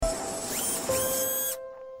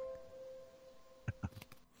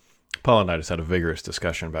Paul and I just had a vigorous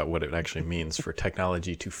discussion about what it actually means for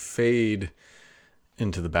technology to fade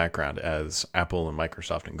into the background as Apple and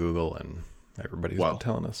Microsoft and Google and everybody's been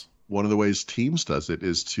telling us. One of the ways Teams does it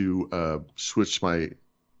is to switch my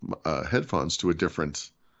headphones to a different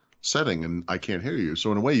setting, and I can't hear you.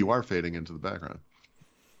 So in a way, you are fading into the background.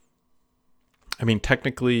 I mean,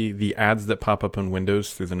 technically, the ads that pop up on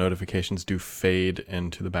Windows through the notifications do fade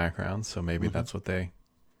into the background, so maybe that's what they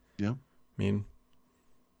mean.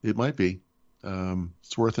 It might be.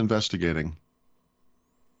 It's worth investigating.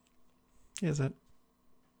 Is it?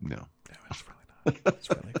 No. It's really not. It's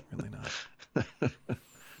really not.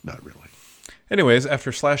 Not really. Anyways,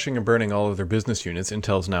 after slashing and burning all of their business units,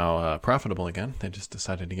 Intel's now profitable again. They just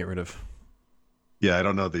decided to get rid of... Yeah, I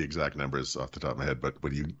don't know the exact numbers off the top of my head, but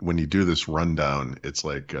when you do this rundown, it's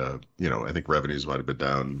like, I think revenues might have been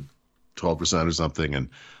down 12% or something, and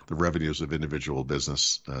the revenues of individual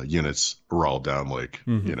business units are all down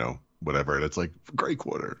whatever. And it's like, great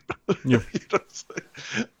quarter. Yeah.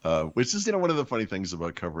 Which is, one of the funny things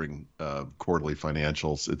about covering quarterly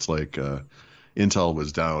financials. It's like Intel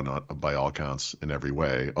was down by all counts in every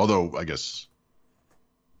way, although I guess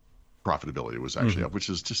profitability was actually up, which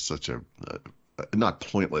is just such a not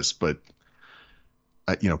pointless, but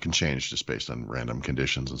can change just based on random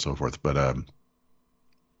conditions and so forth. But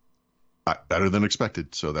better than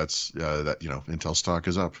expected. So that's Intel stock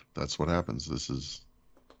is up. That's what happens. This is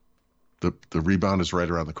the rebound is right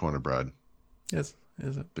around the corner, Brad. Yes,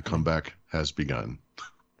 is it? The comeback has begun.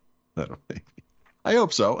 I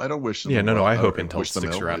hope so. I don't wish them. Yeah, no. I hope Intel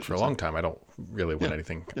sticks around for a long time. I don't really want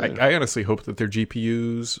anything. I honestly hope that their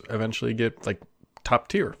GPUs eventually get top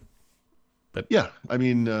tier. But yeah, I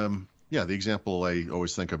mean, the example I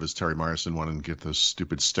always think of is Terry Myerson wanting to get those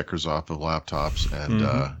stupid stickers off of laptops and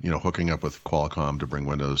hooking up with Qualcomm to bring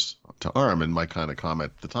Windows to ARM. And my kind of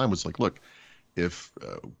comment at the time was like, look, if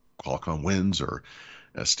Qualcomm wins or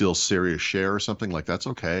steals serious share or something, that's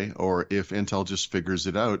okay. Or if Intel just figures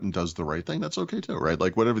it out and does the right thing, that's okay too, right?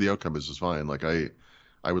 Whatever the outcome is fine.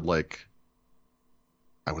 I would like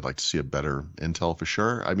to see a better Intel for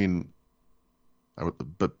sure. I mean,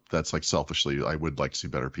 but that's selfishly, I would like to see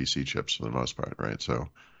better PC chips for the most part, right? So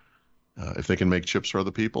if they can make chips for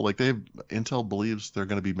other people, Intel believes they're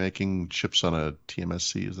going to be making chips on a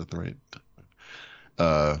TMSC, is that the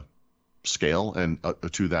right scale, and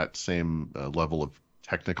to that same level of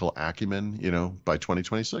technical acumen, by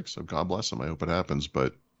 2026. So God bless them. I hope it happens,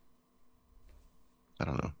 but I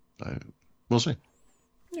don't know. We'll see.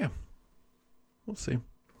 Yeah, we'll see.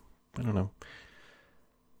 I don't know.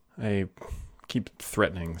 I keep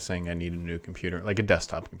threatening, saying I need a new computer, like a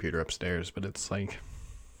desktop computer upstairs, but it's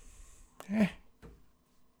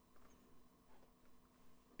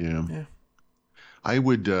Yeah. I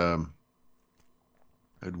would. I'd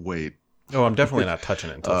wait. Oh, I'm definitely not touching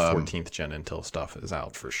it until 14th gen Intel stuff is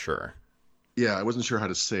out for sure. Yeah, I wasn't sure how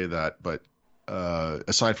to say that, but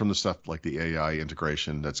aside from the stuff like the AI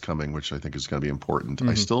integration that's coming, which I think is going to be important,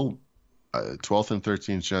 I still 12th and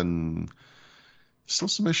 13th gen. Still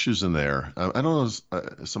some issues in there. I don't know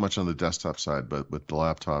so much on the desktop side, but with the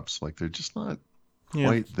laptops, they're just not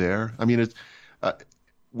quite there. I mean,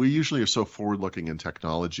 we usually are so forward-looking in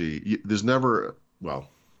technology. There's never, well,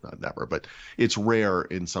 not never, but it's rare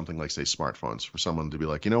in something like, say, smartphones for someone to be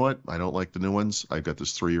like, you know what? I don't like the new ones. I've got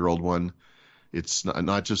this 3-year-old one. It's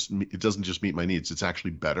not just, it doesn't just meet my needs. It's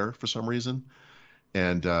actually better for some reason.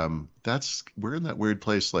 And we're in that weird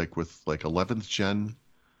place, with 11th gen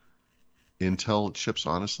Intel chips,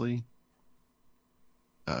 honestly.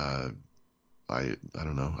 I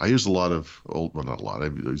don't know. I use a lot of old, well, not a lot. I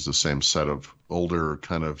use the same set of older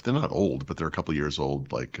kind of, they're not old, but they're a couple of years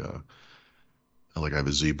old. I have a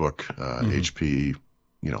ZBook, HP,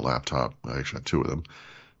 laptop. I actually have 2 of them.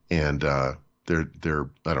 And they're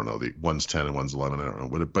I don't know, the one's 10 and one's 11. I don't know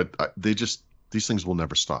what it, but these things will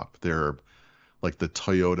never stop. They're like the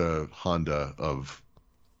Toyota Honda of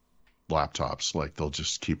laptops. They'll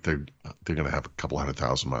just keep, they're going to have a couple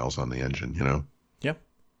 100,000 miles on the engine, Yep.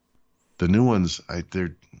 The new ones, I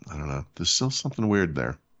don't know. There's still something weird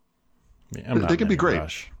there. Yeah, they can be great.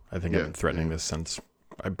 Rush. I think I've been threatening this since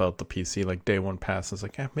I built the PC. Day one pass, I was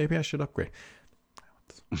like, maybe I should upgrade.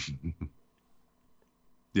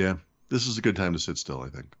 Yeah, this is a good time to sit still, I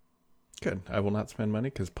think. Good. I will not spend money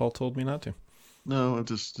because Paul told me not to. No, it's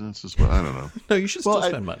just I don't know. No, you should still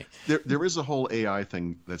spend money. There is a whole AI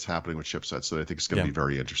thing that's happening with chipsets that I think is going to be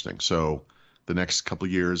very interesting. So the next couple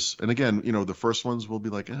of years, and again, the first ones will be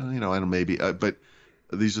I don't maybe, but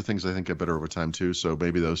these are things I think get better over time too. So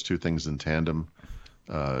maybe those 2 things in tandem.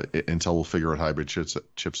 Intel will figure out hybrid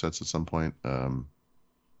chipsets at some point.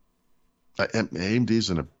 AMD's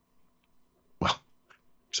in a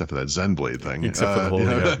except for that Zenblade thing. Except for the whole,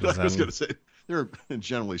 I was going to say, they're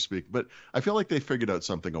generally speaking, but I feel like they figured out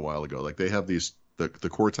something a while ago. Like they have these, the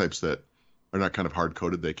core types that are not kind of hard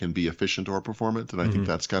coded. They can be efficient or performant. And I think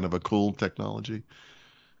that's kind of a cool technology.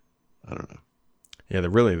 I don't know. Yeah,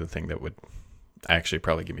 the thing that would actually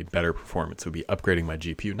probably give me better performance would be upgrading my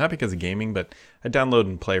GPU. Not because of gaming, but I download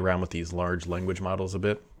and play around with these large language models a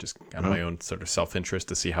bit, just out of my own sort of self-interest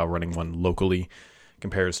to see how running one locally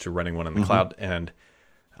compares to running one in the cloud. And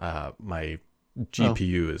my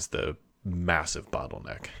GPU is the massive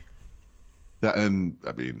bottleneck. Yeah, and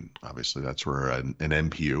I mean, obviously, that's where an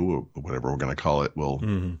NPU or whatever we're going to call it will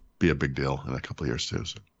be a big deal in a couple of years too.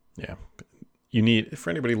 So. Yeah, you need,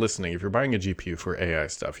 for anybody listening, if you're buying a GPU for AI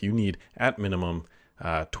stuff, you need at minimum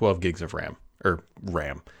 12 gigs of RAM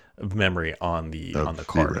of memory on the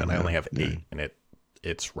card, and I only have 8, and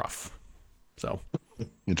it's rough. So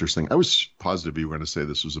interesting. I was positive you were going to say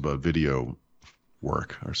this was about video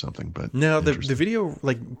work or something, but no, the video,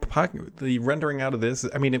 like the rendering out of this,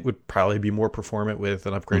 I mean, it would probably be more performant with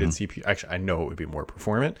an upgraded CPU. Actually, I know it would be more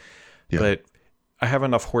performant, but I have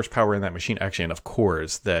enough horsepower in that machine, actually enough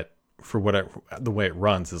cores, that for the way it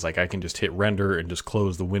runs is like I can just hit render and just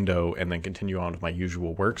close the window and then continue on with my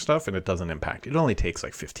usual work stuff, and it doesn't impact. It only takes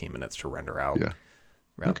like 15 minutes to render out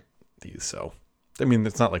these. So I mean,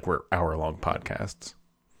 it's not like we're hour-long podcasts.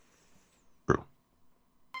 True.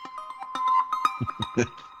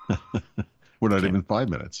 We're not even 5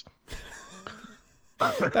 minutes.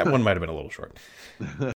 That one might have been a little short.